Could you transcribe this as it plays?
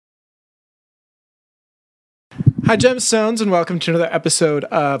Hi, Gemstones, and welcome to another episode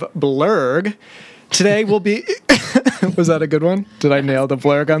of Blurg. Today we'll be... Was that a good one? Did I nail the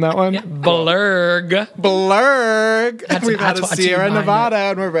blurg on that one? Yeah, blurg. Blurg. We've had a Sierra Nevada,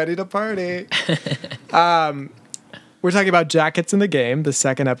 and we're ready to party. We're talking about Jackets in the Game, the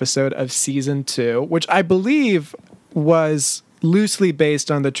second episode of Season 2, which I believe was loosely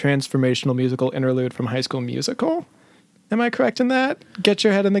based on the transformational musical interlude from High School Musical. Am I correct in that? Get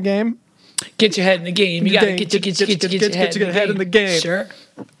your head in the game? Get your head in the game. You gotta get your head in the game. Sure.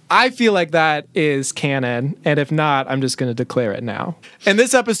 I feel like that is canon, and if not, I'm just going to declare it now. In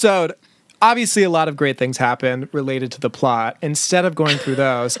this episode, obviously a lot of great things happen related to the plot. Instead of going through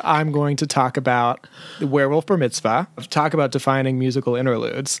those, I'm going to talk about the Werewolf Bar Mitzvah, talk about defining musical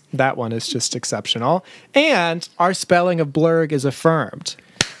interludes. That one is just exceptional. And our spelling of blurg is affirmed.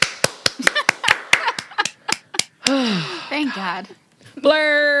 Thank God.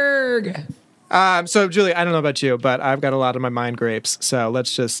 Blurg. So, Julie, I don't know about you, but I've got a lot of my mind grapes, so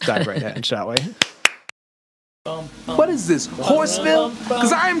let's just dive right in, shall we? What is this, Horseville?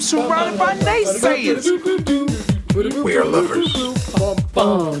 Because I am surrounded by naysayers. We are lovers.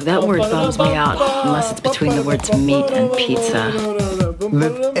 Oh, that word bums me out, unless it's between the words meat and pizza.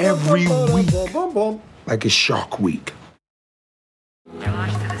 Live every week like it's Shark Week.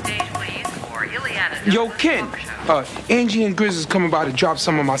 Yo, Ken, Angie and Grizz is coming by to drop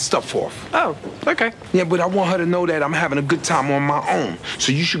some of my stuff off. Oh, okay. Yeah, but I want her to know that I'm having a good time on my own.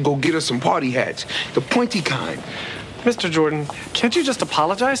 So you should go get her some party hats, the pointy kind. Mr. Jordan, can't you just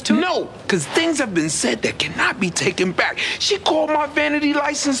apologize to her? No, because things have been said that cannot be taken back. She called my vanity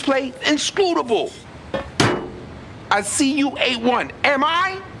license plate inscrutable. I see you 8-1. Am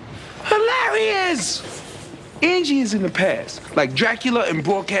I? Hilarious! Angie is in the past, like Dracula in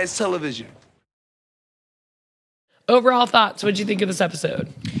broadcast television. Overall thoughts. What'd you think of this episode?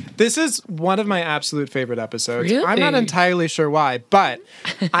 This is one of my absolute favorite episodes. Really? I'm not entirely sure why, but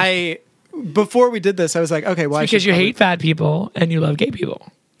before we did this, I was like, okay, why? Because you hate fat people and you love gay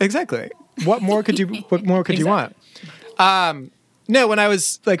people. Exactly. What more could you you want? No, when I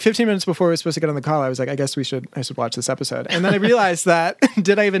was like 15 minutes before we were supposed to get on the call, I was like, I guess I should watch this episode. And then I realized that,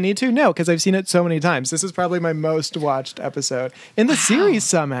 did I even need to? No, because I've seen it so many times. This is probably my most watched episode in the series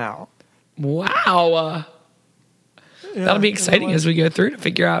somehow. Wow. That'll be exciting as we go through to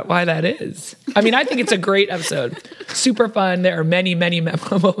figure out why that is. I mean, I think it's a great episode. Super fun. There are many, many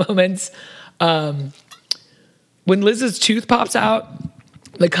memorable moments. When Liz's tooth pops out,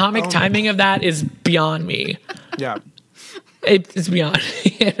 the comic timing of that is beyond me. Yeah. It's beyond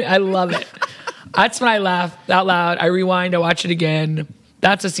me. I love it. That's when I laugh out loud. I rewind. I watch it again.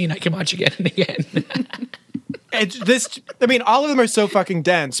 That's a scene I can watch again and again. All of them are so fucking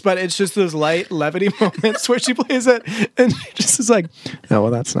dense, but it's just those light levity moments where she plays it and she just is like, oh,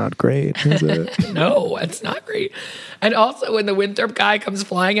 well, that's not great, is it? No, it's not great. And also when the Winthrop guy comes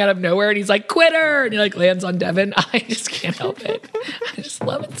flying out of nowhere and he's like, quitter, and he like lands on Devin, I just can't help it. I just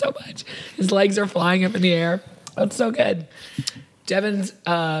love it so much. His legs are flying up in the air. That's so good. Devin's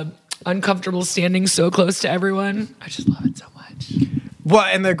uncomfortable standing so close to everyone. I just love it so much. Well,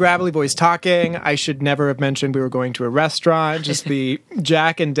 and the gravelly voice talking. I should never have mentioned we were going to a restaurant. Just the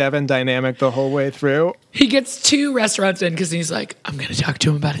Jack and Devin dynamic the whole way through. He gets 2 restaurants in because he's like, I'm going to talk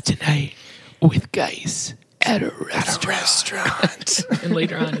to him about it tonight with guys at a restaurant. And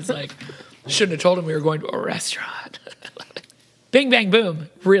later on, it's like, shouldn't have told him we were going to a restaurant. Bing, bang,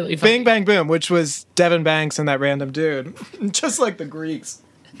 boom. Really funny. Bing, bang, boom, which was Devin Banks and that random dude. Just like the Greeks.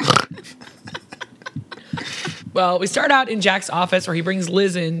 Well, we start out in Jack's office where he brings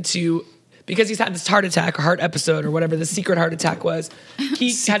Liz in because he's had this heart attack or heart episode or whatever the secret heart attack was. He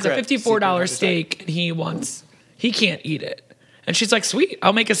has a $54 steak and he can't eat it. And she's like, sweet,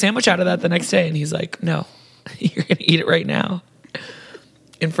 I'll make a sandwich out of that the next day. And he's like, no, you're going to eat it right now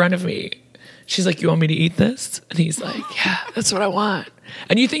in front of me. She's like, you want me to eat this? And he's like, yeah, that's what I want.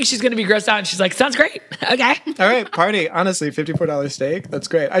 And you think she's going to be grossed out, and she's like, sounds great. Okay. All right, party. Honestly, $54 steak. That's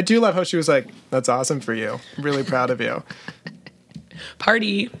great. I do love how she was like, that's awesome for you. I'm really proud of you.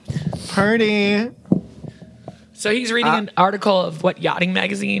 Party. So he's reading an article of what, Yachting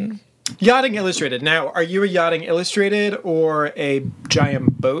Magazine? Yachting Illustrated. Now, are you a Yachting Illustrated or a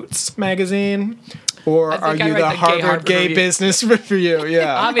Giant Boats magazine? Or are you the Harvard Gay Business Review?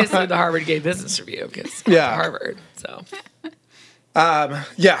 Yeah. Obviously the Harvard Gay Business Review because Harvard. So.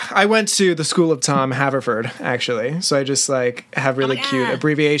 I went to the School of Tom Haverford, actually. So I just have really cute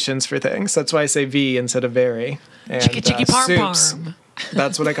abbreviations for things. That's why I say V instead of very. And, Chicky parm soups. parm.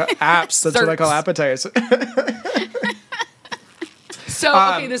 That's what I call apps. That's what I call appetizers. So,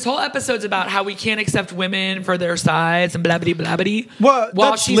 okay, this whole episode's about how we can't accept women for their size and blabbity blabbity. Well,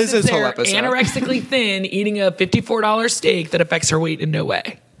 while that's she Liz's sits whole there episode. anorexically thin, eating a $54 steak that affects her weight in no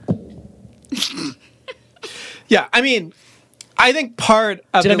way. Yeah, I mean, I think part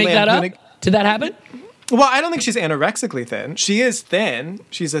of Did the I make that up? lampooning- Did that happen? Well, I don't think she's anorexically thin. She is thin.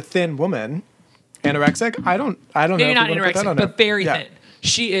 She's a thin woman. Anorexic? I don't know. Maybe if not we wanna put that anorexic, on her. but very Yeah. thin.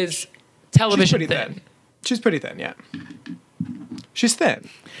 She is She's television pretty thin. thin. She's pretty thin, yeah. She's thin.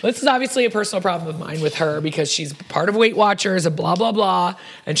 This is obviously a personal problem of mine with her because she's part of Weight Watchers and blah, blah, blah.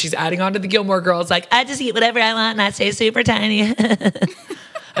 And she's adding on to the Gilmore Girls like, I just eat whatever I want and I stay super tiny.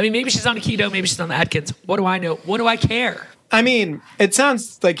 I mean, maybe she's on keto, maybe she's on the Atkins. What do I know? What do I care? I mean, it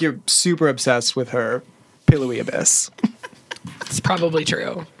sounds like you're super obsessed with her pillowy abyss. It's probably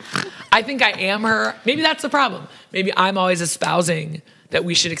true. I think I am her. Maybe that's the problem. Maybe I'm always espousing that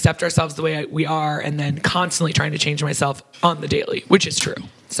we should accept ourselves the way we are and then constantly trying to change myself on the daily, which is true.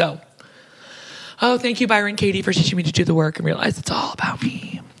 So, thank you, Byron Katie, for teaching me to do the work and realize it's all about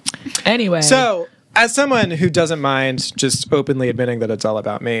me. Anyway. So, as someone who doesn't mind just openly admitting that it's all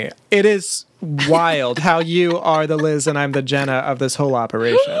about me, it is wild how you are the Liz and I'm the Jenna of this whole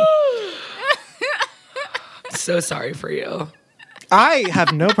operation. So sorry for you. I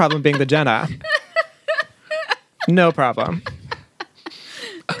have no problem being the Jenna. No problem.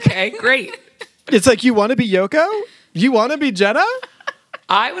 Okay, great. It's like, you want to be Yoko? You want to be Jenna?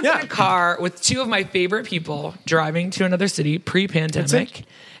 I was Yeah. in a car with two of my favorite people driving to another city pre-pandemic.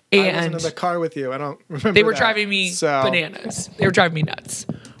 I wasn't And in the car with you. I don't remember. they were that. driving me So- bananas. They were driving me nuts.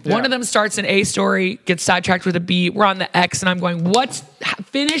 Yeah. One of them starts an A story, gets sidetracked with a B. We're on the X, and I'm going,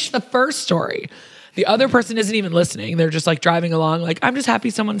 finish the first story. The other person isn't even listening. They're just like driving along, like, I'm just happy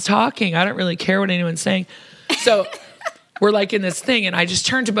someone's talking. I don't really care what anyone's saying. So we're like in this thing, and I just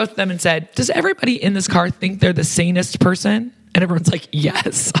turned to both of them and said, does everybody in this car think they're the sanest person? And everyone's like,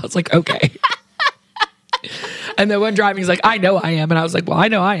 yes. I was like, okay. And the one driving is like, I know I am. And I was like, well, I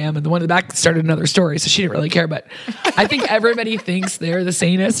know I am. And the one in the back started another story. So she didn't really care. But I think everybody thinks they're the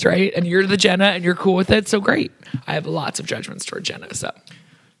sanest, right? And you're the Jenna and you're cool with it. So great. I have lots of judgments toward Jenna. So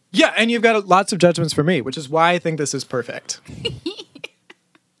Yeah, and you've got lots of judgments for me, which is why I think this is perfect.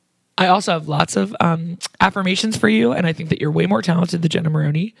 I also have lots of affirmations for you. And I think that you're way more talented than Jenna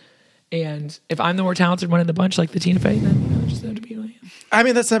Maroney. And if I'm the more talented one in the bunch, like the Tina Fey, then I'll just have to be who I am. I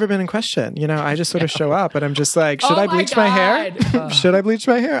mean, that's never been in question. You know, I just sort of show up and I'm just like, should Oh I my bleach my hair? God. Should I bleach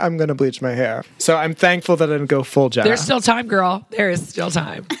my hair? I'm going to bleach my hair. So I'm thankful that I didn't go full Jenna. There's still time, girl. There is still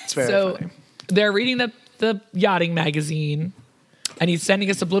time. It's very so funny. they're reading the yachting magazine, and he's sending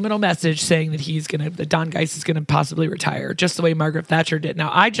a subliminal message saying that Don Geis is gonna possibly retire, just the way Margaret Thatcher did. Now,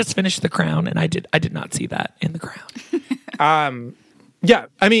 I just finished The Crown, and I did not see that in The Crown. Yeah,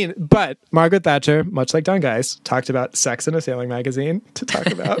 I mean, but Margaret Thatcher, much like Don Geis, talked about sex in a sailing magazine to talk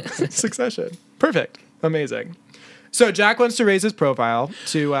about Succession. Perfect. Amazing. So Jack wants to raise his profile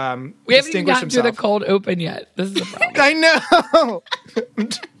to We haven't even distinguish gotten through himself. the cold open yet. This is the problem. I know.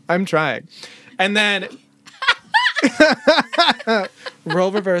 I'm trying. And then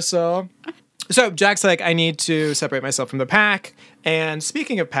role reversal. So Jack's like, I need to separate myself from the pack. And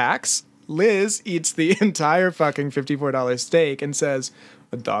speaking of packs, Liz eats the entire fucking $54 steak and says,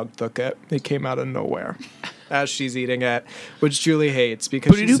 a dog took it. It came out of nowhere. As she's eating it, which Julie hates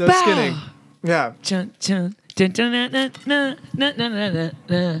because she's so Bow. skinny. Yeah. Chun, chun, dun, dun, dun, dun, dun, dun, dun,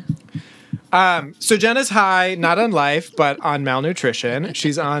 dun, dun. So Jenna's high, not on life, but on malnutrition.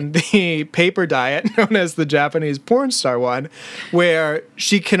 She's on the paper diet, known as the Japanese porn star one, where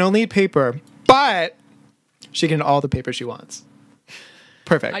she can only eat paper, but she can eat all the paper she wants.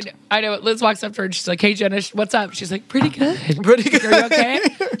 Perfect. I know. Liz walks up to her and she's like, hey, Jenna, what's up? She's like, pretty good. Pretty good. Are you okay?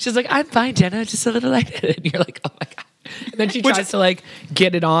 She's like, I'm fine, Jenna, just a little lightheaded. And you're like, oh my God. And then she tries to like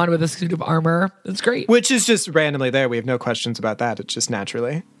get it on with a suit of armor. That's great. Which is just randomly there. We have no questions about that. It's just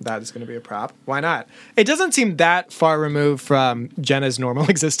naturally. That is going to be a prop. Why not? It doesn't seem that far removed from Jenna's normal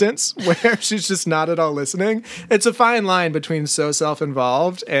existence, where she's just not at all listening. It's a fine line between so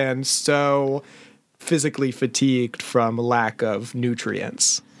self-involved and so physically fatigued from lack of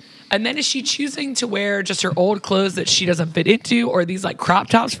nutrients. And then is she choosing to wear just her old clothes that she doesn't fit into, or these like crop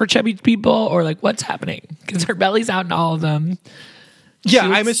tops for chubby people, or like what's happening? Because her belly's out in all of them. Yeah, She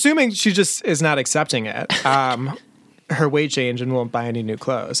I'm looks- assuming she just is not accepting it. Her weight change and won't buy any new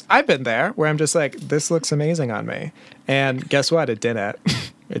clothes. I've been there where I'm just like, this looks amazing on me. And guess what? It didn't.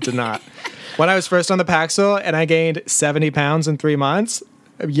 It did not. When I was first on the Paxil and I gained 70 pounds in 3 months,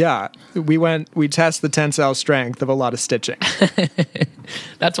 yeah, we test the tensile strength of a lot of stitching.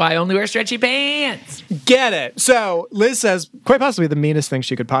 That's why I only wear stretchy pants. Get it. So Liz says quite possibly the meanest thing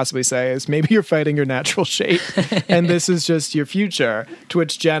she could possibly say is maybe you're fighting your natural shape and this is just your future. To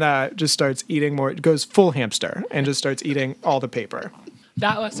which Jenna just starts eating more, goes full hamster and just starts eating all the paper.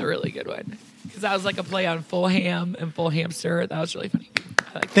 That was a really good one. Because that was like a play on full ham and full hamster. That was really funny.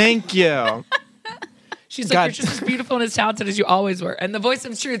 Thank you. She's like, you're just as beautiful and as talented as you always were. And the voice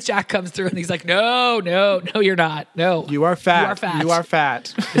of truth, Jack, comes through and he's like, no, you're not. No. You are fat. You are fat. You are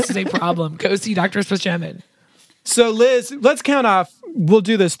fat. This is a problem. Go see Dr. Swishaman. So Liz, let's count off, we'll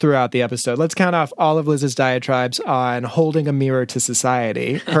do this throughout the episode. Let's count off all of Liz's diatribes on holding a mirror to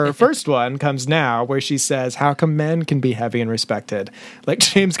society. Her first one comes now where she says, how come men can be heavy and respected? Like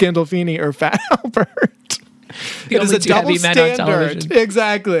James Gandolfini or Fat Albert. It is a double standard.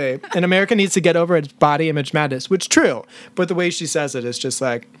 Exactly. And America needs to get over its body image madness, which is true. But the way she says it is just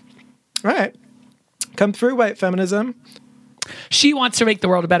like, all right, come through, white feminism. She wants to make the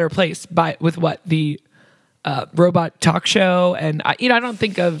world a better place with what? The robot talk show. And, I don't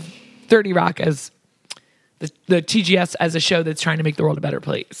think of 30 Rock as the TGS as a show that's trying to make the world a better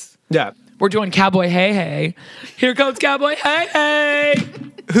place. Yeah. We're doing Cowboy Hey Hey. Here comes Cowboy Hey Hey.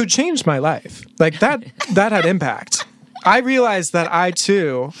 Who changed my life. Like that had impact. I realized that I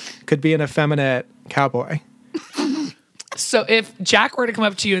too could be an effeminate cowboy. So if Jack were to come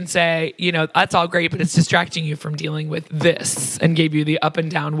up to you and say, that's all great, but it's distracting you from dealing with this, and gave you the up and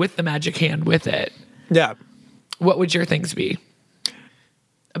down with the magic hand with it. Yeah. What would your things be?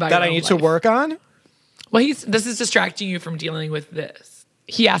 About that I need to work on? Well, this is distracting you from dealing with this.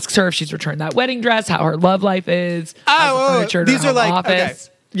 He asks her if she's returned that wedding dress, how her love life is, these are like, office.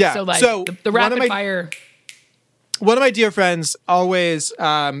 Okay. Yeah. So the rapid fire. One of my dear friends always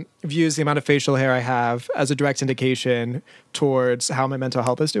views the amount of facial hair I have as a direct indication towards how my mental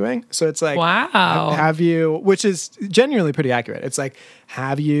health is doing. So it's like, wow, have you, which is genuinely pretty accurate. It's like,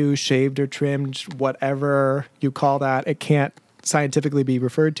 have you shaved or trimmed whatever you call that? It can't scientifically be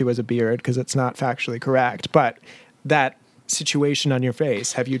referred to as a beard because it's not factually correct. But that situation on your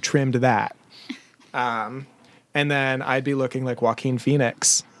face, have you trimmed that? And then I'd be looking like Joaquin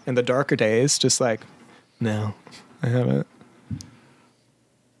Phoenix in the darker days, just like, no, I haven't.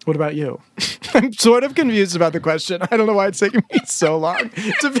 What about you? I'm sort of confused about the question. I don't know why it's taking me so long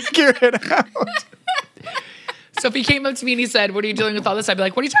to figure it out. So if he came up to me and he said, what are you dealing with all this? I'd be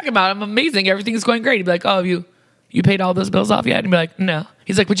like, what are you talking about? I'm amazing. Everything's going great. He'd be like, oh, you paid all those bills off yet? And I'd be like, no.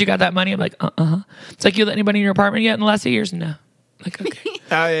 He's like, but you got that money? I'm like, uh-huh. It's like, you let anybody in your apartment yet in the last 8 years? No. Like,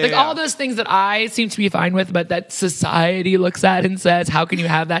 okay. All those things that I seem to be fine with, but that society looks at and says, how can you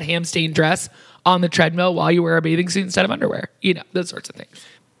have that ham-stained dress on the treadmill while you wear a bathing suit instead of underwear? Those sorts of things.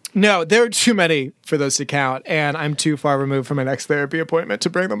 No, there are too many for those to count, and I'm too far removed from my next therapy appointment to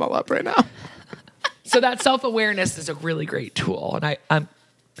bring them all up right now. So that self-awareness is a really great tool, and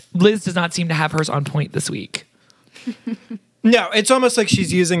Liz does not seem to have hers on point this week. No, it's almost like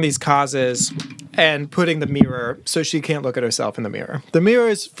she's using these causes and putting the mirror so she can't look at herself in the mirror. The mirror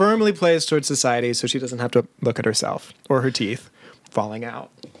is firmly placed towards society so she doesn't have to look at herself or her teeth falling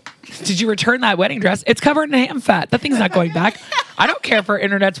out. Did you return that wedding dress? It's covered in ham fat. That thing's not going back. I don't care if her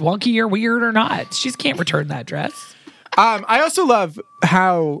internet's wonky or weird or not. She just can't return that dress. I also love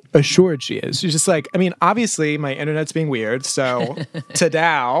how assured she is. She's just like, obviously my internet's being weird, so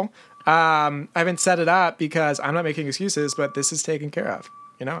ta-dow. I haven't set it up because I'm not making excuses, but this is taken care of.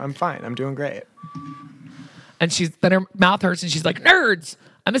 I'm fine. I'm doing great. And then her mouth hurts and she's like, nerds,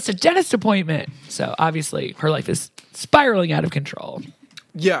 I missed a dentist appointment. So obviously her life is spiraling out of control.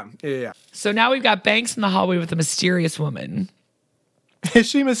 Yeah. So now we've got Banks in the hallway with a mysterious woman. Is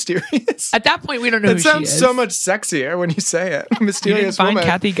she mysterious? At that point, we don't know who she is. It sounds so much sexier when you say it. Mysterious woman. You didn't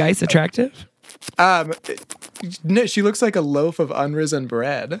find Kathy Geis attractive? No, she looks like a loaf of unrisen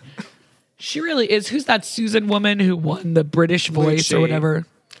bread. She really is. Who's that Susan woman who won the British Voice or whatever?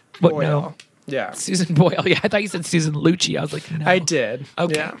 What? Boyle. No. Yeah. Susan Boyle. Yeah, I thought you said Susan Lucci. I was like, no. I did.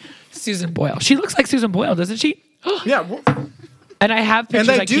 Okay. Yeah. Susan Boyle. She looks like Susan Boyle, doesn't she? Yeah. Well, and I have pictures.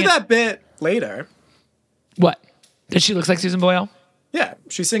 And they do that bit later. What? That she looks like Susan Boyle? Yeah.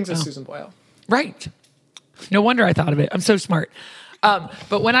 She sings as Susan Boyle. Right. No wonder I thought of it. I'm so smart.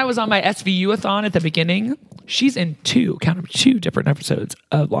 But when I was on my SVU-a-thon at the beginning, she's in two different episodes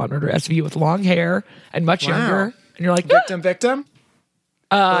of Law & Order SVU with long hair and much younger. And you're like, Victim?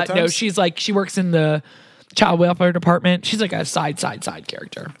 No, she's like, she works in the child welfare department. She's like a side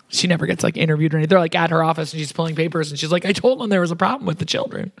character. She never gets like interviewed or anything. They're like at her office and she's pulling papers and she's like, I told them there was a problem with the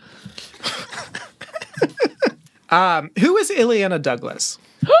children. Who is Ileana Douglas?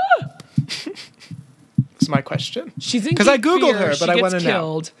 It's my question. She's in because I Cape googled Fear. her, She but I gets want to know.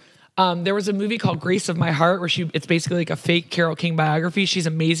 killed. There was a movie called Grace of My Heart where it's basically like a fake Carole King biography. She's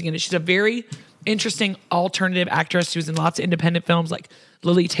amazing in it. She's a very interesting alternative actress. She was in lots of independent films like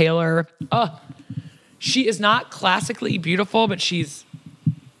Lily Taylor. She is not classically beautiful, but she's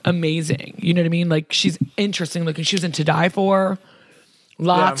amazing. You know what I mean? Like, she's interesting looking. She was in To Die For.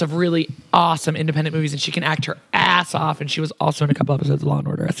 Lots of really awesome independent movies, and she can act her ass off. And she was also in a couple episodes of Law &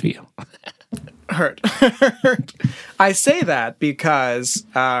 Order SVU. Heard. I say that because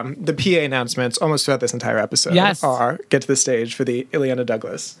the PA announcements almost throughout this entire episode are get to the stage for the Ileana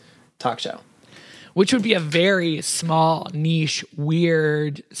Douglas talk show. Which would be a very small, niche,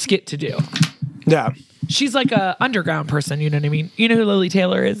 weird skit to do. Yeah. She's like a underground person, you know what I mean? You know who Lily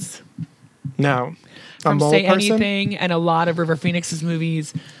Taylor is? No. From mole Say person? Anything and a lot of River Phoenix's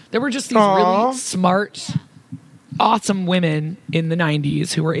movies. There were just these really smart, awesome women in the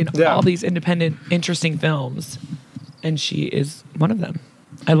 90s who were in all these independent, interesting films. And she is one of them.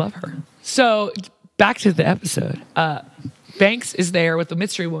 I love her. So back to the episode. Banks is there with the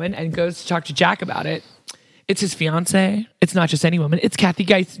mystery woman and goes to talk to Jack about it. It's his fiance. It's not just any woman. It's Kathy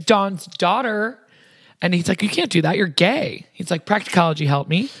Geist, Dawn's daughter. And he's like, you can't do that. You're gay. He's like, Practicology helped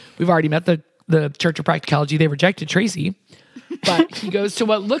me. We've already met the Church of Practicology. They rejected Tracy. But he goes to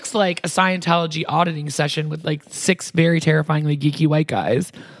what looks like a Scientology auditing session with like 6 very terrifyingly geeky white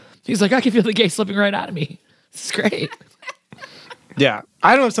guys. He's like, I can feel the gay slipping right out of me. This is great. Yeah.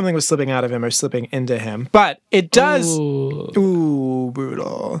 I don't know if something was slipping out of him or slipping into him, but it does. Ooh,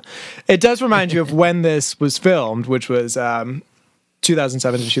 brutal. It does remind you of when this was filmed, which was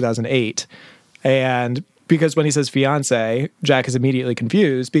 2007 to 2008. And because when he says fiance, Jack is immediately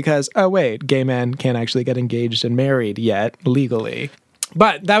confused because, oh, wait, gay men can't actually get engaged and married yet legally.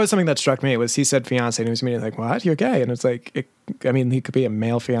 But that was something that struck me was he said fiance and he was immediately like, what? You're gay? And it's like, he could be a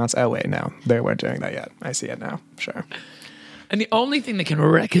male fiance. Oh, wait, no, they weren't doing that yet. I see it now. Sure. And the only thing that can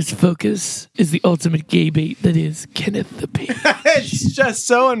wreck his focus is the ultimate gay bait that is Kenneth the Pig. It's just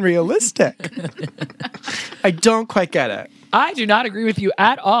so unrealistic. I don't quite get it. I do not agree with you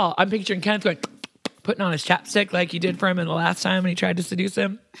at all. I'm picturing Kenneth going, putting on his chapstick like you did for him in the last time when he tried to seduce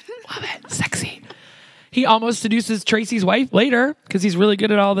him. Love it. Sexy. He almost seduces Tracy's wife later because he's really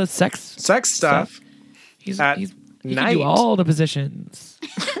good at all the sex stuff. He can do all the positions.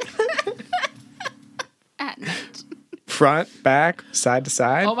 At night. Front, back, side to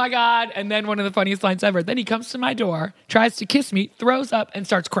side. Oh my God. And then one of the funniest lines ever. Then he comes to my door, tries to kiss me, throws up, and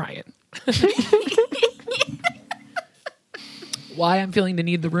starts crying. Why I'm feeling the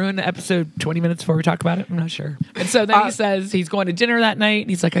need to ruin the episode 20 minutes before we talk about it, I'm not sure. And so then he says he's going to dinner that night, and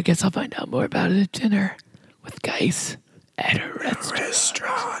he's like, I guess I'll find out more about it at dinner with Geis at a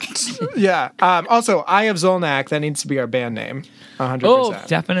restaurant. Yeah. Also, Eye of Zolnak, that needs to be our band name. 100%. Oh,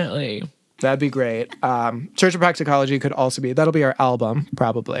 definitely. That'd be great. Church of Practicology could also be, that'll be our album,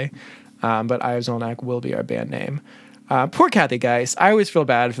 probably. But Eye of Zolnak will be our band name. Poor Kathy Geist. I always feel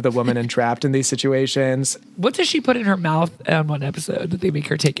bad for the woman entrapped in these situations. What does she put in her mouth on one episode that they make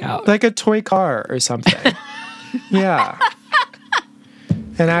her take out? Like a toy car or something. Yeah.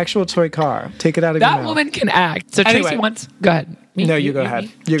 An actual toy car. Take it out of your mouth. That woman can act. So Anyway. Tracy wants... Go ahead. You go ahead.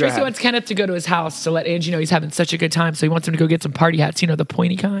 You go Tracy ahead. wants Kenneth to go to his house to let Angie know he's having such a good time. So he wants him to go get some party hats, the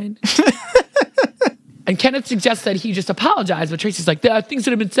pointy kind. And Kenneth suggests that he just apologize, but Tracy's like, there are things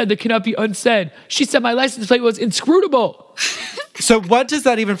that have been said that cannot be unsaid. She said my license plate was inscrutable. So what does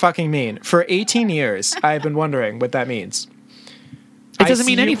that even fucking mean? For 18 years, I've been wondering what that means. It doesn't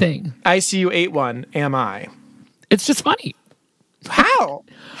mean anything. ICU 81, am I? It's just funny. How?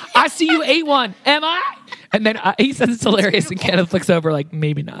 I see you 8-1, am I? And then he says it's hilarious, and Kenneth looks over like,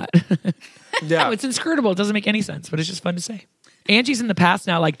 maybe not. Yeah. No, it's inscrutable. It doesn't make any sense, but it's just fun to say. Angie's in the past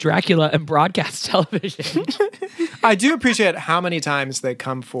now like Dracula and broadcast television. I do appreciate how many times they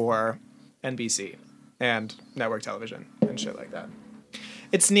come for NBC and network television and shit like that.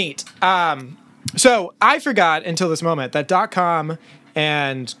 It's neat. So I forgot until this moment that .com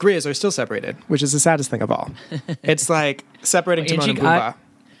and Grizz are still separated, which is the saddest thing of all. It's like separating Timon and Pumbaa.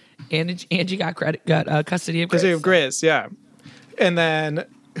 Angie got custody of Grizz. Custody of Grizz, yeah. And then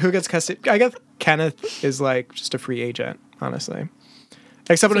who gets custody? I guess Kenneth is like just a free agent, honestly.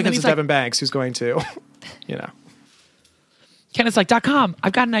 Except when it comes to Devin Banks, who's going to, Kenneth's like, .com,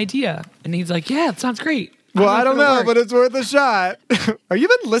 I've got an idea. And he's like, yeah, it sounds great. Well, I don't know, but it's worth a shot. Are you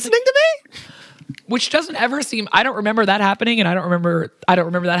even listening to me? Which doesn't ever seem, I don't remember that happening, and I don't remember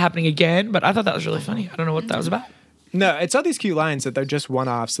that happening again, but I thought that was really funny. I don't know what that was about. No, it's all these cute lines that they're just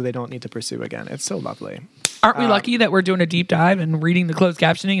one-off, so they don't need to pursue again. It's so lovely. Aren't we lucky that we're doing a deep dive and reading the closed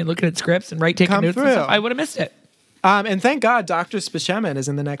captioning and looking at scripts and taking notes and stuff? I would have missed it. And thank God Dr. Speshemin is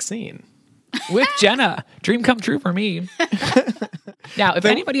in the next scene. With Jenna. Dream come true for me. Now, if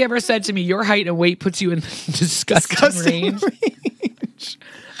anybody ever said to me, your height and weight puts you in disgusting range,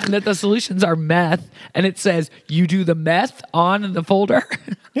 and that the solutions are meth, and it says, you do the meth on the folder.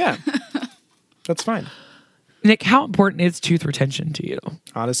 Yeah. That's fine. Nick, how important is tooth retention to you?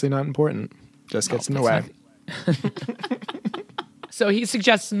 Honestly, not important. Just gets in the way. So he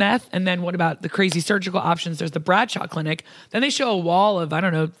suggests meth, and then what about the crazy surgical options? There's the Bradshaw Clinic. Then they show a wall of, I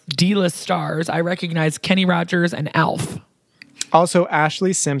don't know, D-list stars. I recognize Kenny Rogers and Alf. Also,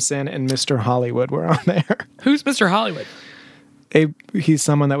 Ashley Simpson and Mr. Hollywood were on there. Who's Mr. Hollywood? He's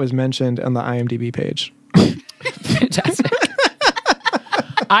someone that was mentioned on the IMDb page. Fantastic.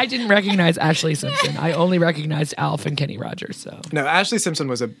 I didn't recognize Ashley Simpson. I only recognized Alf and Kenny Rogers. So no, Ashley Simpson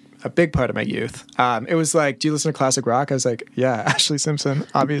was a big part of my youth. It was like, do you listen to classic rock? I was like, yeah, Ashley Simpson,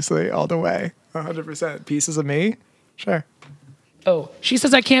 obviously, all the way, 100%. Pieces of Me, sure. Oh, she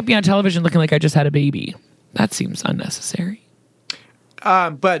says I can't be on television looking like I just had a baby. That seems unnecessary.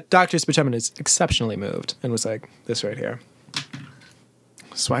 But Dr. Spichemin is exceptionally moved and was like, this right here.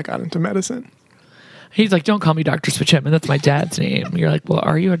 So I got into medicine. He's like, don't call me Dr. Spichemin. That's my dad's name. You're like, well,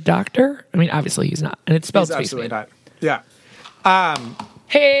 are you a doctor? I mean, obviously he's not. And it's spelled He's absolutely not. Yeah.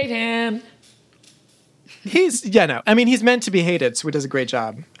 Hate him. He's meant to be hated, so he does a great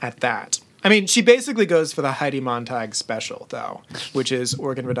job at that. I mean, she basically goes for the Heidi Montag special, though, which is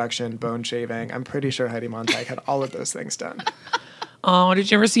organ reduction, bone shaving. I'm pretty sure Heidi Montag had all of those things done. Oh, did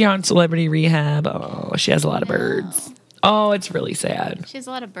you ever see her on Celebrity Rehab? Oh, she has a lot of birds. Oh, it's really sad. She has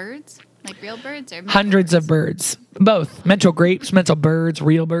a lot of birds? Like real birds or hundreds of birds. Both. Mental grapes, mental birds,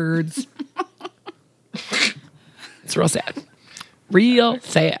 real birds. It's real sad. Real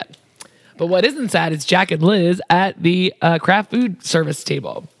sad. But what isn't sad is Jack and Liz at the craft food service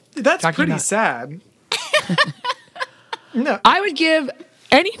table. That's pretty sad. No. I would give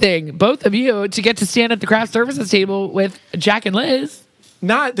anything, both of you, to get to stand at the craft services table with Jack and Liz.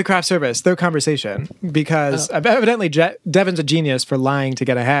 Not the craft service, their conversation, because evidently Devin's a genius for lying to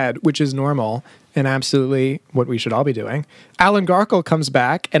get ahead, which is normal and absolutely what we should all be doing. Alan Garkle comes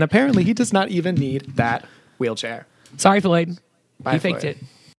back, and apparently he does not even need that wheelchair. Sorry, Floyd. Bye, you faked Floyd. it.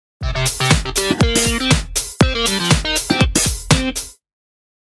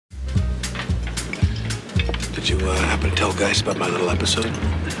 Did you happen to tell Geist about my little episode?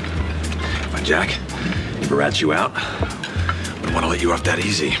 My Jack, ever rat you out? I want to let you off that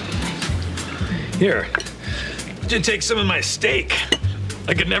easy. Here, would you take some of my steak?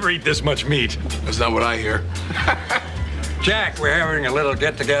 I could never eat this much meat. That's not what I hear. Jack, we're having a little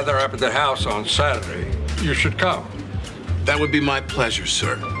get-together up at the house on Saturday. You should come. That would be my pleasure,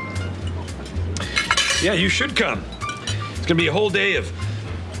 sir. Yeah, you should come. It's gonna be a whole day of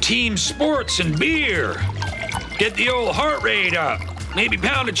team sports and beer. Get the old heart rate up. Maybe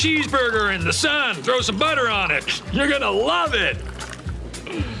pound a cheeseburger in the sun, throw some butter on it. You're gonna love it.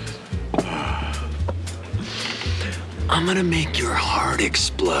 I'm gonna make your heart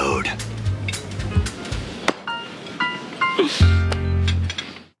explode.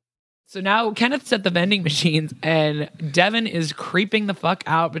 So now Kenneth's at the vending machines, and Devin is creeping the fuck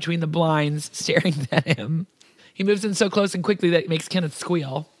out between the blinds, staring at him. He moves in so close and quickly that it makes Kenneth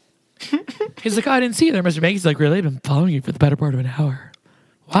squeal. He's like, oh, I didn't see you there, Mr. Banks. He's like, really? I've been following you for the better part of an hour.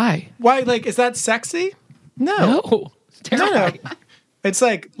 Why? Why, like, is that sexy? No. No. It's terrifying. No. It's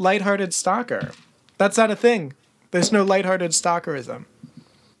like lighthearted stalker. That's not a thing. There's no lighthearted stalkerism.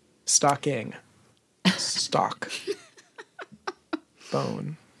 Stalking. Stalk.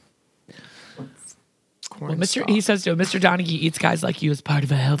 Bone. Well, he says to him, Mr. Donaghy eats guys like you as part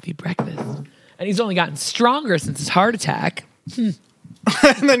of a healthy breakfast. And he's only gotten stronger since his heart attack.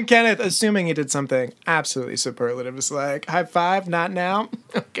 And then Kenneth, assuming he did something absolutely superlative, is like, high five, not now?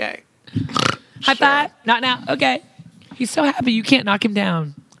 Okay. High five, not now? Okay. He's so happy you can't knock him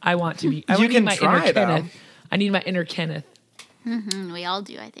down. I want to be. I You want to can be my try, inner though. Kenneth. I need my inner Kenneth. We all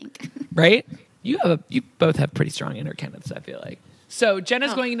do, I think. Right? You both have pretty strong inner Kenneths, I feel like. So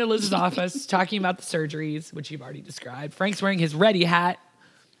Jenna's going into Liz's office, talking about the surgeries, which you've already described. Frank's wearing his ready hat,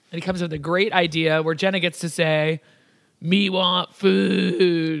 and he comes up with a great idea where Jenna gets to say, "Me want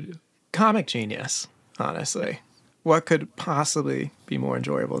food." Comic genius, honestly. What could possibly be more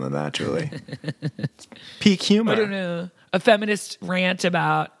enjoyable than that, Julie? Peak humor. I don't know. A feminist rant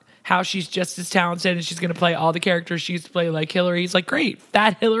about how she's just as talented and she's going to play all the characters she used to play like Hillary. He's like, great.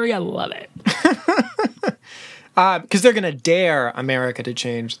 Fat Hillary, I love it. Because they're going to dare America to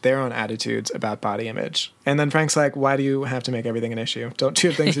change their own attitudes about body image. And then Frank's like, why do you have to make everything an issue? Don't you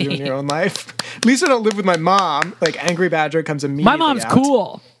have things to do in your own life? At least I don't live with my mom. Like, Angry Badger comes immediately My mom's out.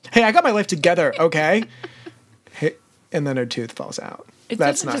 cool. Hey, I got my life together, okay? Hey, and then her tooth falls out. It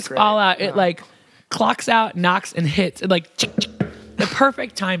That's doesn't not just great. fall out. It like clocks out, knocks, and hits. It like the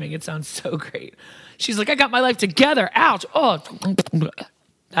perfect timing. It sounds so great. She's like, I got my life together. Ouch. Oh,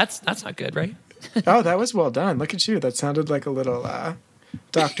 that's not good, right? Oh, that was well done. Look at you. That sounded like a little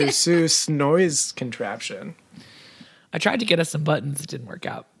Dr. Seuss noise contraption. I tried to get us some buttons. It didn't work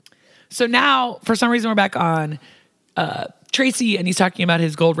out. So now, for some reason, we're back on Tracy, and he's talking about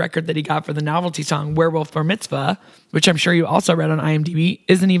his gold record that he got for the novelty song Werewolf Bar Mitzvah, which I'm sure you also read on IMDb,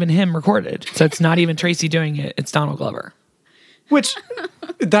 isn't even him recorded. So it's not even Tracy doing it. It's Donald Glover. Which,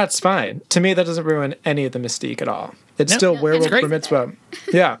 that's fine. To me, that doesn't ruin any of the mystique at all. It's still Werewolf great. Bar Mitzvah.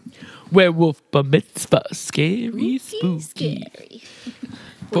 Yeah. Werewolf Bar Mitzvah. Scary, spooky. Scary.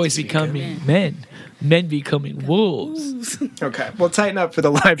 Boys becoming men. Men becoming wolves. Okay. We'll tighten up for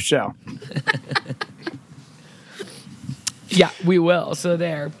the live show. Yeah, we will. So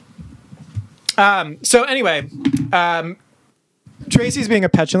there. So anyway, Tracy's being a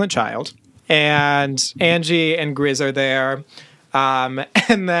petulant child, and Angie and Grizz are there. And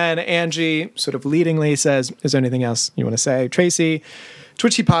then Angie sort of leadingly says, is there anything else you want to say? Tracy, to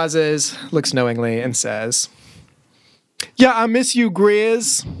which he pauses, looks knowingly, and says, yeah, I miss you,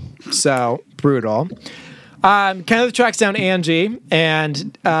 Grizz. So brutal. Kenneth tracks down Angie,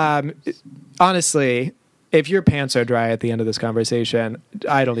 and honestly, if your pants are dry at the end of this conversation,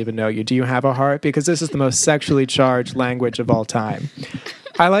 I don't even know you. Do you have a heart? Because this is the most sexually charged language of all time.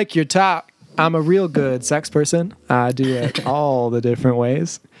 I like your top. I'm a real good sex person. I do it all the different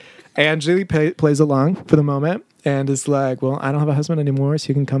ways. Angie plays along for the moment and is like, well, I don't have a husband anymore, so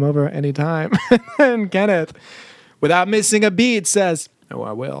you can come over anytime. And Kenneth, without missing a beat, says, oh,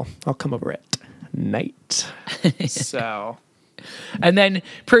 I will. I'll come over at night. So... And then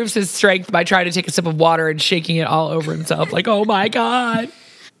proves his strength by trying to take a sip of water and shaking it all over himself. Like, oh my God.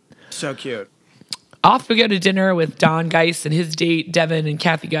 So cute. Off we go to dinner with Don Geis and his date, Devin and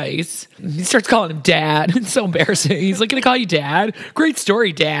Kathy Geis. He starts calling him Dad. It's so embarrassing. He's like, gonna call you Dad? Great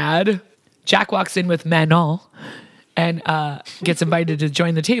story, Dad. Jack walks in with Manon and gets invited to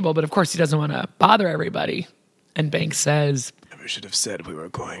join the table, but of course he doesn't want to bother everybody. And Banks says, We should have said we were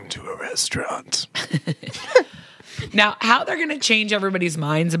going to a restaurant. now, how they're going to change everybody's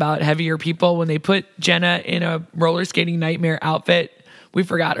minds about heavier people when they put Jenna in a roller skating nightmare outfit. We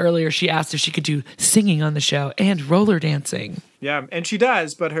forgot earlier she asked if she could do singing on the show and roller dancing. Yeah, and she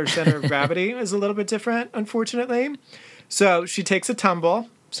does, but her center of gravity is a little bit different, unfortunately. So she takes a tumble.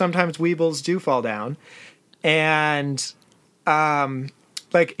 Sometimes weebles do fall down. And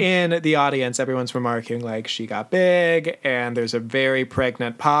like in the audience, everyone's remarking like she got big, and there's a very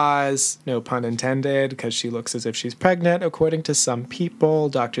pregnant pause, no pun intended, because she looks as if she's pregnant, according to some people,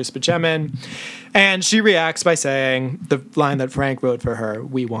 Dr. Spagemin. And she reacts by saying the line that Frank wrote for her,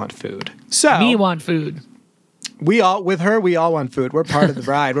 we want food. So Me want food. we all want food. We're part of the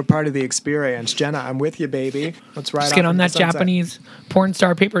ride. We're part of the experience. Jenna, I'm with you, baby. Let's ride Just off get on into that the sunset. Japanese porn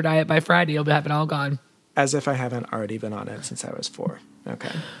star paper diet by Friday. You'll have it all gone. As if I haven't already been on it since I was 4.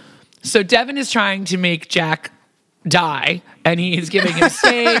 Okay. So Devin is trying to make Jack die, and he is giving him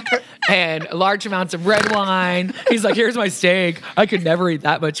steak and large amounts of red wine. He's like, here's my steak. I could never eat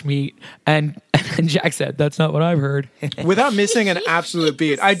that much meat. And Jack said, that's not what I've heard. Without missing an absolute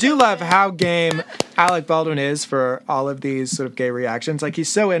beat. I do love how game Alec Baldwin is for all of these sort of gay reactions. Like, he's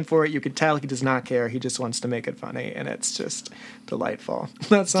so in for it. You can tell he does not care. He just wants to make it funny, and it's just delightful.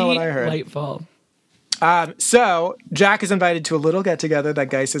 That's not what I heard. Delightful. So Jack is invited to a little get-together that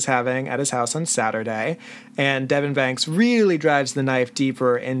Geis is having at his house on Saturday, and Devin Banks really drives the knife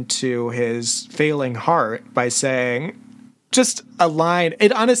deeper into his failing heart by saying just a line.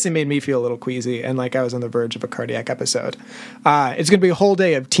 It honestly made me feel a little queasy and like I was on the verge of a cardiac episode. It's going to be a whole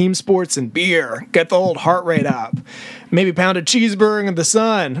day of team sports and beer. Get the old heart rate up. Maybe pound a cheeseburger in the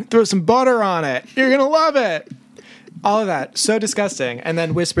sun. Throw some butter on it. You're going to love it. All of that, so disgusting. And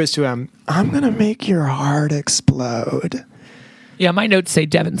then whispers to him, I'm going to make your heart explode. Yeah, my notes say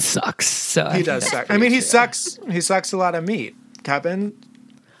Devin sucks. So He does suck. I mean, he sucks a lot of meat. Kevin?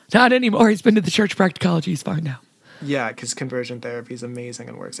 Not anymore. He's been to the church practicology. He's fine now. Yeah, because conversion therapy is amazing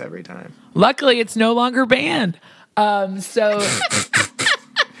and works every time. Luckily, it's no longer banned. So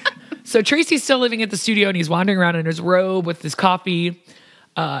Tracy's still living at the studio, and he's wandering around in his robe with his coffee.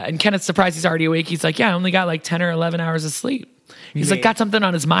 And Kenneth's surprised he's already awake. He's like, yeah, I only got like 10 or 11 hours of sleep. He's like, got something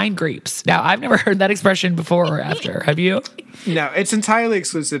on his mind grapes. Now, I've never heard that expression before or after. Have you? No, it's entirely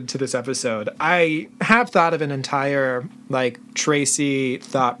exclusive to this episode. I have thought of an entire, like, Tracy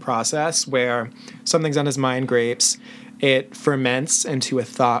thought process where something's on his mind grapes, it ferments into a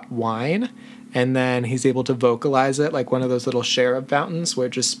thought wine, and then he's able to vocalize it like one of those little cherub fountains where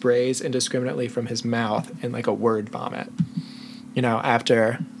it just sprays indiscriminately from his mouth in like a word vomit.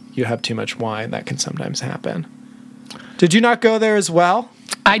 after you have too much wine, that can sometimes happen. Did you not go there as well?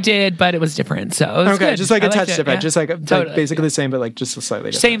 I did, but it was different. So it was okay, good. just like I a touch liked it, different, yeah. just like Totally, basically yeah. the same, but like just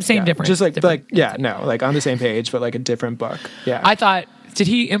slightly different. Same difference. Just like different. like on the same page, but like a different book. Yeah, I thought, did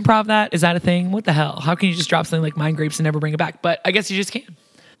he improv that? Is that a thing? What the hell? How can you just drop something like Mind Grapes and never bring it back? But I guess you just can.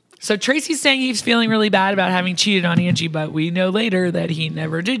 So Tracy's saying he's feeling really bad about having cheated on Angie, but we know later that he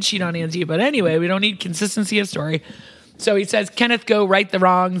never did cheat on Angie. But anyway, we don't need consistency of story. So he says, Kenneth, go right the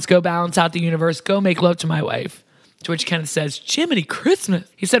wrongs, go balance out the universe, go make love to my wife. To which Kenneth says, Jiminy Christmas.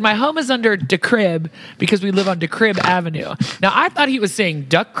 He said, my home is under DeCrib because we live on DeCrib Avenue. Now, I thought he was saying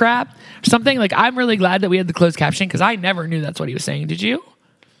duck crap or something. Like, I'm really glad that we had the closed caption because I never knew that's what he was saying. Did you?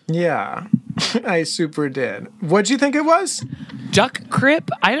 Yeah, I super did. What'd you think it was? Duck crip?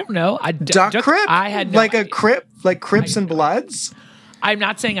 I don't know. Duck crip? I had no like idea. a crip, like Crips and Bloods? I'm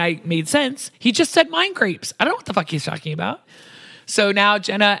not saying I made sense. He just said Mind Grapes. I don't know what the fuck he's talking about. So now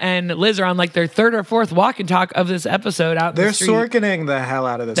Jenna and Liz are on like their third or fourth walk and talk of this episode out in They're the street. Sorkining the hell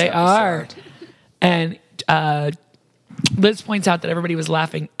out of this They episode. are. And Liz points out that everybody was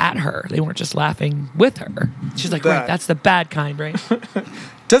laughing at her. They weren't just laughing with her. She's like, right, that's the bad kind, right?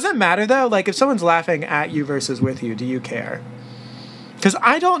 Doesn't matter though. Like if someone's laughing at you versus with you, do you care? Because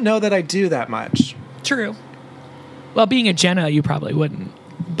I don't know that I do that much. True. Well, being a Jenna, you probably wouldn't.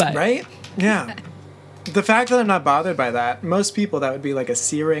 But right? Yeah. The fact that I'm not bothered by that, most people that would be like a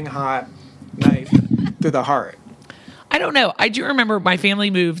searing hot knife through the heart. I don't know. I do remember my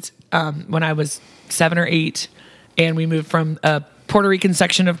family moved when I was 7 or 8, and we moved from a Puerto Rican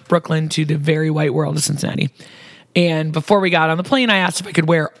section of Brooklyn to the very white world of Cincinnati. And before we got on the plane, I asked if I could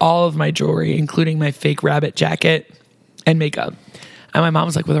wear all of my jewelry, including my fake rabbit jacket and makeup. And my mom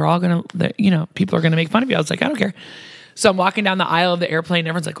was like, well, they're all going to, people are going to make fun of you. I was like, I don't care. So I'm walking down the aisle of the airplane. And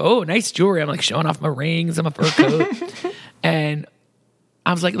everyone's like, oh, nice jewelry. I'm like showing off my rings and my fur coat. And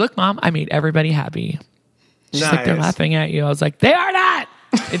I was like, look, Mom, I made everybody happy. She's like, they're laughing at you. I was like, they are not.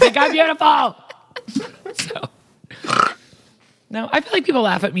 They think I'm beautiful. So, no, I feel like people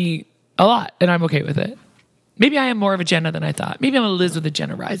laugh at me a lot, and I'm okay with it. Maybe I am more of a Jenna than I thought. Maybe I'm a Liz with a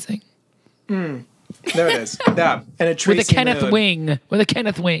Jenna rising. There it is. Yeah. And a Tracy with a Kenneth mood. Wing. With a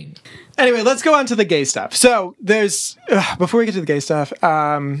Kenneth Wing. Anyway, let's go on to the gay stuff. So there's, before we get to the gay stuff,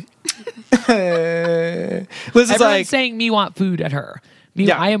 Liz is Everyone's like, saying me want food at her.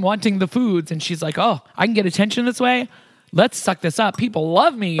 I am wanting the foods. And she's like, oh, I can get attention this way. Let's suck this up. People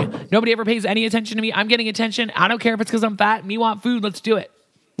love me. Nobody ever pays any attention to me. I'm getting attention. I don't care if it's because I'm fat. Me want food. Let's do it.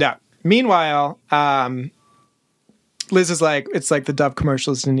 yeah. Meanwhile, Liz is like, it's like the Dove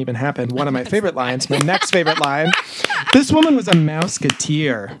commercials didn't even happen. One of my favorite lines, my next favorite line. This woman was a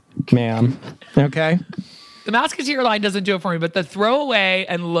mouseketeer, ma'am. Okay? The Mouseketeer line doesn't do it for me, but the throwaway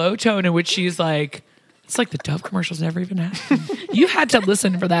and low tone in which she's like, it's like the Dove commercials never even happened. You had to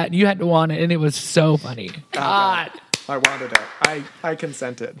listen for that, and you had to want it, and it was so funny. God. I wanted it. I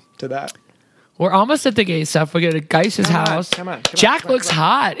consented to that. We're almost at the gay stuff. We go to Geis's house. Come on. Jack looks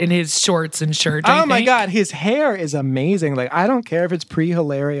hot in his shorts and shirt. Oh my God, his hair is amazing. Like, I don't care if it's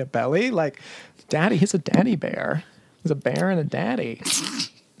pre-Hilaria Belly. Like, daddy, he's a daddy bear. He's a bear and a daddy.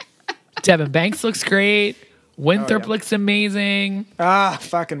 Devin Banks looks great. Winthrop looks amazing.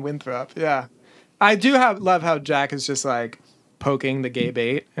 Fucking Winthrop. Yeah. I do love how Jack is just like poking the gay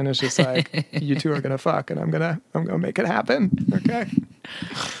bait, and it's just like, you two are gonna fuck, and I'm gonna make it happen. Okay.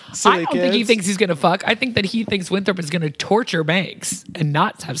 Silly I don't kids. think he thinks he's gonna fuck. I think that he thinks Winthrop is gonna torture Banks and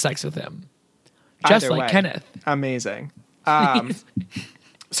not have sex with him. Just Either like way, Kenneth. Amazing.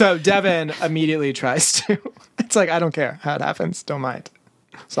 So Devin immediately tries to, it's like, I don't care how it happens. Don't mind.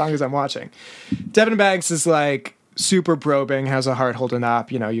 As long as I'm watching. Devin Banks is like super probing, has a heart holding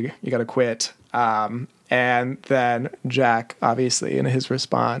up, you got to quit. And then Jack, obviously, in his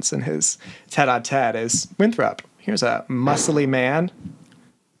response and his tete-a-tete is, Winthrop, here's a muscly man.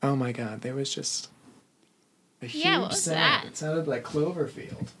 Oh my God, there was just a huge what was sound. that? It sounded like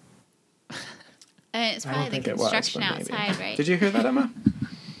Cloverfield. It's I don't probably the think it was, construction but maybe. outside, right? Did you hear that, Emma?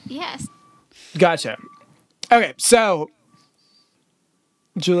 Yes. Gotcha. Okay, so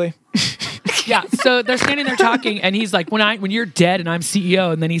Julie. Yeah, so they're standing there talking, and he's like, when you're dead and I'm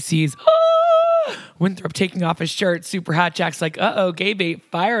CEO, and then he sees Winthrop taking off his shirt, super hot. Jack's like, uh-oh, gay bait,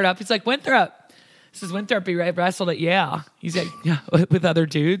 fire it up. He's like, Winthrop. This is Winthrop, he wrestled it, yeah. He's like, yeah, with other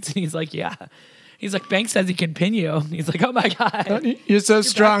dudes? And he's like, yeah. He's like, Banks says he can pin you. He's like, oh my God. You're so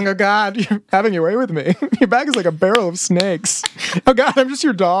strong. Oh God, you're having your way with me. Your back is like a barrel of snakes. Oh God, I'm just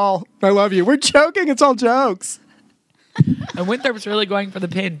your doll. I love you. We're joking. It's all jokes. And Winthrop's really going for the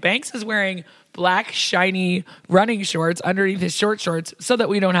pin. Banks is wearing black, shiny running shorts underneath his short shorts so that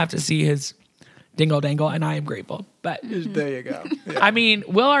we don't have to see his Dingle Dangle, and I am grateful. But There you go. Yeah. I mean,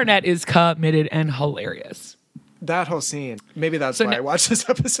 Will Arnett is committed and hilarious. That whole scene. Maybe that's So why I watched this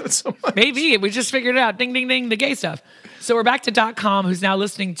episode so much. Maybe we just figured it out. Ding, ding, ding, the gay stuff. So we're back to .com, who's now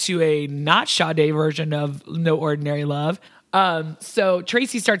listening to a not Sade version of No Ordinary Love. So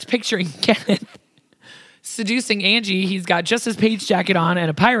Tracy starts picturing Kenneth seducing Angie. He's got just his page jacket on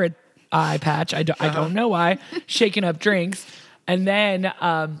and a pirate eye patch. I don't know why. Shaking up drinks. And then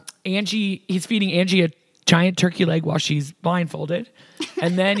he's feeding Angie a giant turkey leg while she's blindfolded.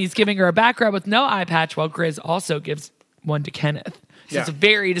 And then he's giving her a back rub with no eye patch while Grizz also gives one to Kenneth. So it's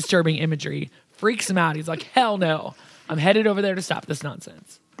very disturbing imagery. Freaks him out. He's like, hell no. I'm headed over there to stop this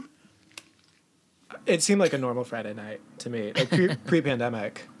nonsense. It seemed like a normal Friday night to me. Like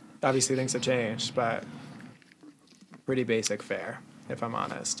pre-pandemic. Obviously things have changed, but pretty basic fare, if I'm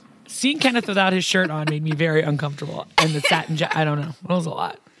honest. Seeing Kenneth without his shirt on made me very uncomfortable. And the satin jacket, I don't know. It was a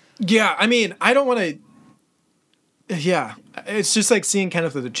lot. Yeah, I mean, I don't want to... Yeah, it's just like seeing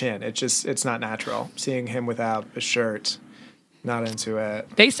Kenneth with a chin. It's not natural. Seeing him without a shirt, not into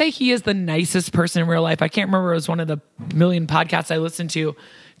it. They say he is the nicest person in real life. I can't remember. It was one of the million podcasts I listened to.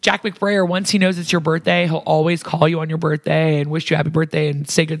 Jack McBrayer, once he knows it's your birthday, he'll always call you on your birthday and wish you happy birthday and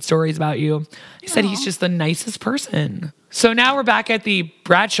say good stories about you. He said he's just the nicest person. So now we're back at the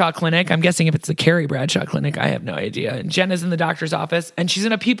Bradshaw Clinic. I'm guessing if it's the Carrie Bradshaw Clinic, I have no idea. And Jenna's in the doctor's office, and she's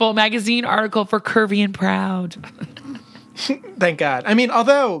in a People magazine article for Curvy and Proud. Thank God. I mean,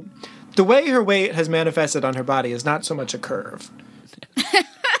 although the way her weight has manifested on her body is not so much a curve.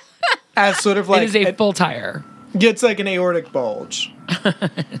 As sort of like... It is a full tire. It's like an aortic bulge.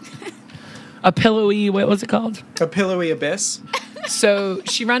 A pillowy, what was it called? A pillowy abyss. So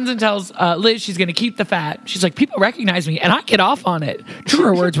she runs and tells Liz she's going to keep the fat. She's like, people recognize me, and I get off on it.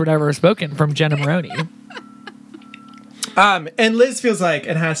 Truer words were never spoken from Jenna Maroney. And Liz feels like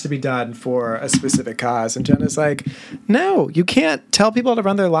it has to be done for a specific cause. And Jenna's like, no, you can't tell people to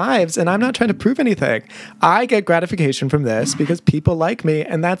run their lives. And I'm not trying to prove anything. I get gratification from this because people like me,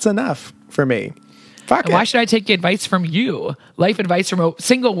 and that's enough for me. Fuck it. Why should I take advice from you? Life advice from a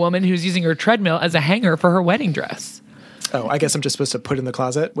single woman who's using her treadmill as a hanger for her wedding dress. Oh, I guess I'm just supposed to put in the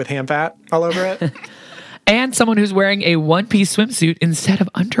closet with ham fat all over it. And someone who's wearing a one-piece swimsuit instead of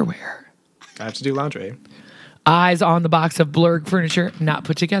underwear. I have to do laundry. Eyes on the box of Blurg furniture, not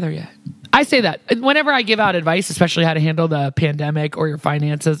put together yet. I say that. Whenever I give out advice, especially how to handle the pandemic or your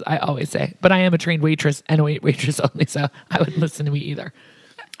finances, I always say, but I am a trained waitress and a waitress only, so I wouldn't listen to me either.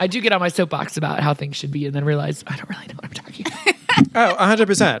 I do get on my soapbox about how things should be and then realize I don't really know what I'm talking about. Oh,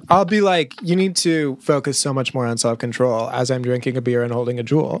 100%. I'll be like, you need to focus so much more on self-control as I'm drinking a beer and holding a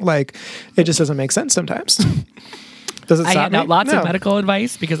jewel. Like, it just doesn't make sense sometimes. Does it stop I hand out me? lots No. of medical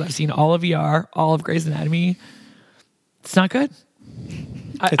advice because I've seen all of ER, all of Grey's Anatomy. It's not good.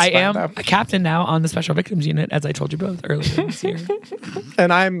 I fine, am though. a captain now on the Special Victims Unit, as I told you both earlier this year.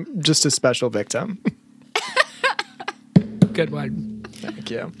 And I'm just a special victim. Good one.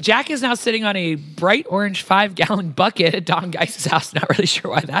 Thank you. Jack is now sitting on a bright orange 5-gallon bucket at Don Geis's house. Not really sure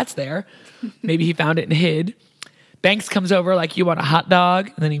why that's there. Maybe he found it and hid. Banks comes over like, you want a hot dog?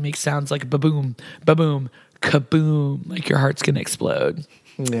 And then he makes sounds like ba-boom, ba-boom, kaboom, like your heart's going to explode.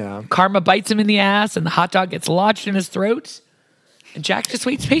 Yeah. Karma bites him in the ass and the hot dog gets lodged in his throat. And Jack just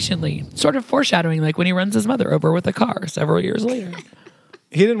waits patiently, sort of foreshadowing like when he runs his mother over with a car several years later.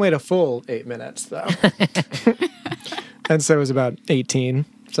 He didn't wait a full 8 minutes, though. And so it was about 18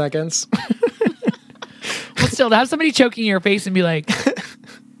 seconds. Well, still, to have somebody choking your face and be like,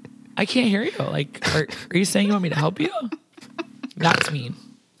 I can't hear you. Like, are you saying you want me to help you? That's mean.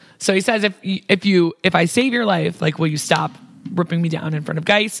 So he says, if I save your life, like, will you stop ripping me down in front of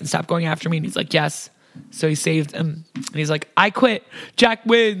Geis and stop going after me? And he's like, yes. So he saved him. And he's like, I quit. Jack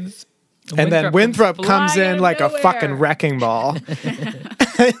wins. And then Winthrop comes in like a fucking wrecking ball.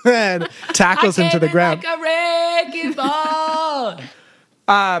 And then tackles him to the ground. Like a wrecking ball.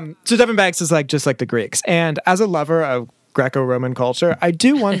 So Devin Banks is like just like the Greeks. And as a lover of Greco-Roman culture, I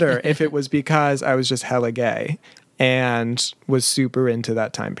do wonder if it was because I was just hella gay and was super into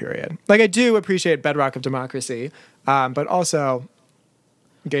that time period. Like, I do appreciate Bedrock of Democracy, but also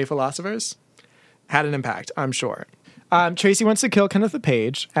gay philosophers had an impact, I'm sure. Tracy wants to kill Kenneth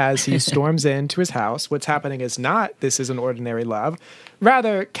LePage as he storms into his house. What's happening is not This Is an Ordinary Love.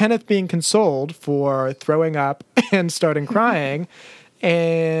 Rather, Kenneth being consoled for throwing up and starting crying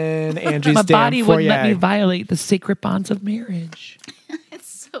in Angie's My damn body foyer. wouldn't let me violate the sacred bonds of marriage.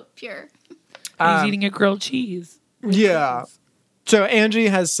 It's so pure. He's eating a grilled cheese. Yeah. So Angie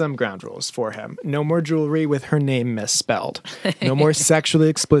has some ground rules for him. No more jewelry with her name misspelled. No more sexually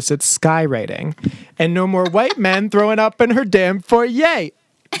explicit skywriting. And no more white men throwing up in her damn foyer.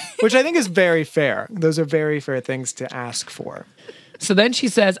 which I think is very fair. Those are very fair things to ask for. So then she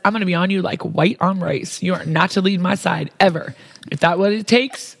says, I'm going to be on you like white on rice. You are not to leave my side ever. If that's what it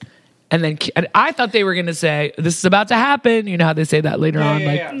takes. And I thought they were going to say, this is about to happen. You know how they say that later on.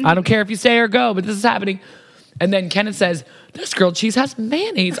 I don't care if you stay or go, but this is happening. And then Kenneth says, this grilled cheese has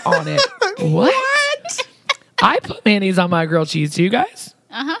mayonnaise on it. What? I put mayonnaise on my grilled cheese. Do you guys?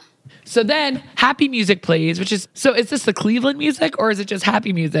 Uh-huh. So then happy music plays, which is, so is this the Cleveland music or is it just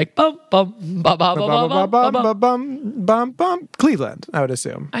happy music? Bum, bum, bum, bum, bum, bum, bum, bum, bum. Cleveland, I would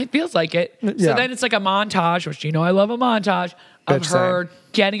assume. It feels like it. So then it's like a montage, which you know I love a montage of her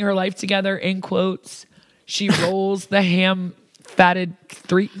getting her life together, in quotes. She rolls the ham-fatted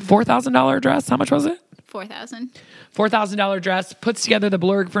 $4,000 dress. How much was it? $4,000. $4,000 dress, puts together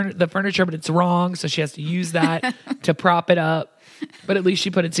the furniture, but it's wrong, so she has to use that to prop it up. But at least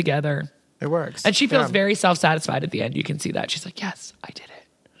she put it together. It works. And she feels very self-satisfied at the end. You can see that. She's like, yes, I did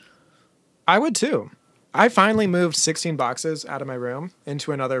it. I would too. I finally moved 16 boxes out of my room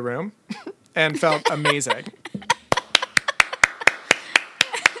into another room and felt amazing.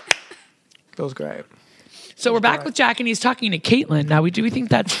 Feels great. So we're back with Jack and he's talking to Caitlin. Now, do we think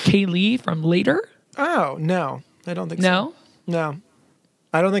that's Kaylee from later? Oh, no. I don't think so. No.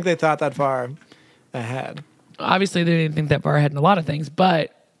 I don't think they thought that far ahead. Obviously, they didn't think that far ahead in a lot of things.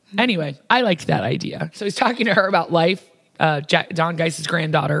 But anyway, I liked that idea. So he's talking to her about life, Don Geis's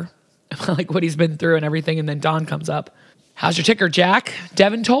granddaughter, like what he's been through and everything. And then Don comes up. How's your ticker, Jack?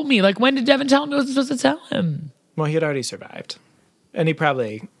 Devin told me. Like, when did Devin tell him he wasn't supposed to tell him? Well, he had already survived. And it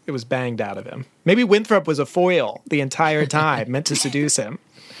was banged out of him. Maybe Winthrop was a foil the entire time, meant to seduce him.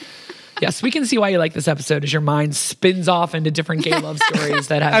 Yes, we can see why you like this episode as your mind spins off into different gay love stories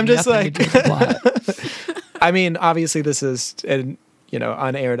that have nothing to do with the plot. I mean, obviously this is an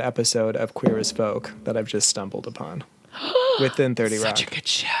unaired episode of Queer as Folk that I've just stumbled upon within 30 Rock. Such a good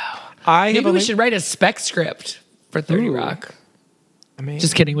show. Maybe we should write a spec script for 30 Rock. I mean,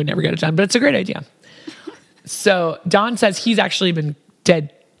 just kidding, we never get it done, but it's a great idea. So Don says he's actually been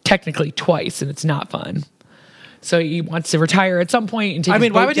dead technically twice, and it's not fun. So he wants to retire at some point and take his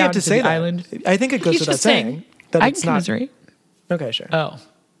boat why would you down have to say the that? island. I think it goes without saying that it's not. Okay, sure. Oh,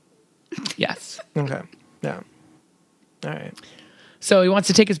 yes. Okay. Yeah. All right. So he wants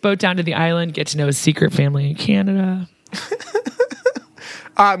to take his boat down to the island, get to know his secret family in Canada.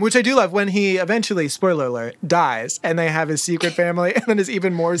 Which I do love when he eventually, spoiler alert, dies and they have his secret family and then his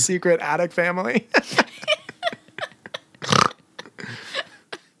even more secret attic family.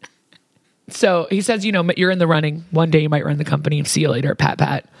 So he says, you're in the running. One day you might run the company. See you later, Pat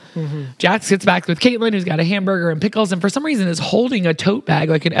Pat. Mm-hmm. Jack gets back with Caitlin, who's got a hamburger and pickles, and for some reason is holding a tote bag,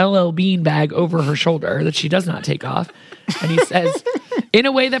 like an LL Bean bag, over her shoulder that she does not take off. And he says, in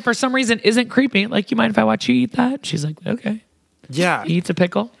a way that for some reason isn't creepy, like, you mind if I watch you eat that? She's like, okay. Yeah. He eats a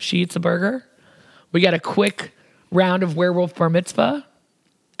pickle. She eats a burger. We got a quick round of Werewolf Bar Mitzvah,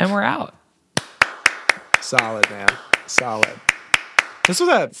 and we're out. Solid, man. Solid. This was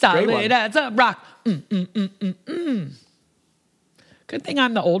a solid great one. as a rock. Good thing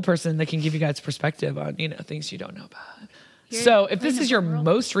I'm the old person that can give you guys perspective on, things you don't know about. So if this is your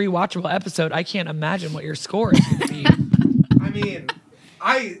most rewatchable episode, I can't imagine what your score is going to be. I mean,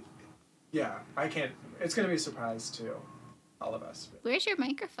 I can't. It's going to be a surprise to all of us. Where's your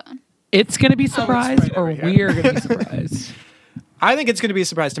microphone? It's going to be surprised, right or we're going to be surprised? I think it's going to be a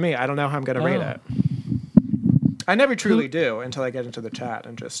surprise to me. I don't know how I'm going to rate it. I never truly do until I get into the chat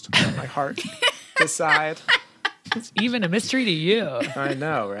and just let my heart decide. It's even a mystery to you. I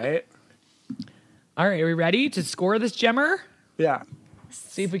know, right? All right, are we ready to score this gemmer? Yeah.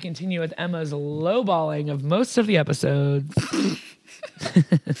 See if we continue with Emma's lowballing of most of the episodes.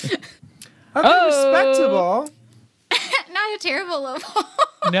 Respectable. Not a terrible level.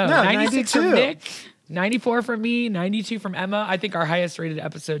 No, 96 92. from Nick, 94 from me, 92 from Emma. I think our highest rated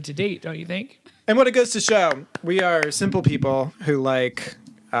episode to date, don't you think? And what it goes to show, we are simple people who like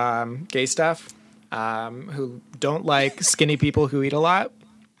gay stuff, who don't like skinny people who eat a lot.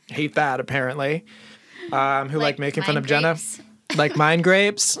 Hate that, apparently. Who like making fun of Jenna. Like Mind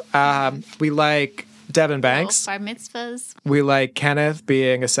Grapes. We like Devin Banks. Bar mitzvahs. We like Kenneth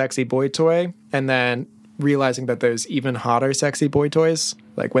being a sexy boy toy and then realizing that there's even hotter sexy boy toys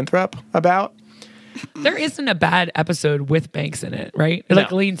like Winthrop about. There isn't a bad episode with Banks in it, right? No.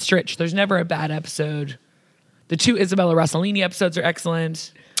 Like Lean Stritch, there's never a bad episode. The 2 Isabella Rossellini episodes are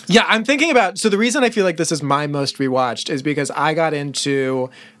excellent. Yeah, I'm thinking about, so the reason I feel like this is my most rewatched is because I got into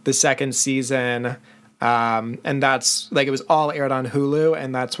the second season, and that's, like, it was all aired on Hulu,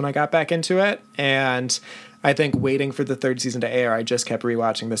 and that's when I got back into it. And I think waiting for the third season to air, I just kept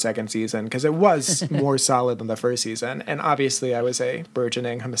rewatching the second season because it was more solid than the first season. And obviously, I was a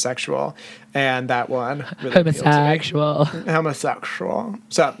burgeoning homosexual, and that one really Homosexual. homosexual.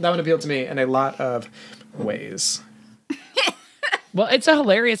 So that one appealed to me in a lot of ways. Well, it's a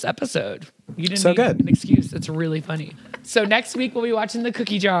hilarious episode. You didn't So need good. an excuse. It's really funny. So next week we'll be watching The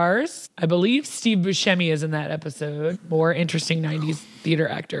Cookie Jars. I believe Steve Buscemi is in that episode. More interesting 90s theater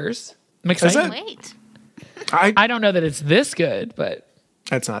actors. I'm excited. Wait. I don't know that it's this good, but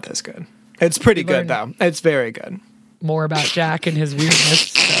It's not this good. It's pretty good, though. It's very good. more about Jack and his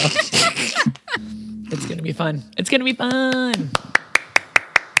weirdness. So. It's going to be fun. It's going to be fun.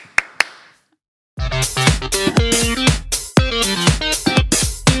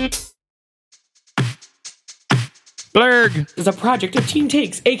 Blurg is a project of Team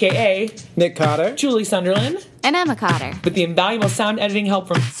Takes, a.k.a. Nick Cotter. Julie Sunderland, And Emma Cotter. with the invaluable sound editing help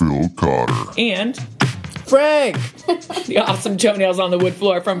from Phil Cotter. and Frank. the awesome toenails on the wood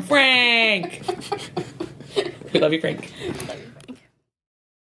floor from Frank. We love you, Frank.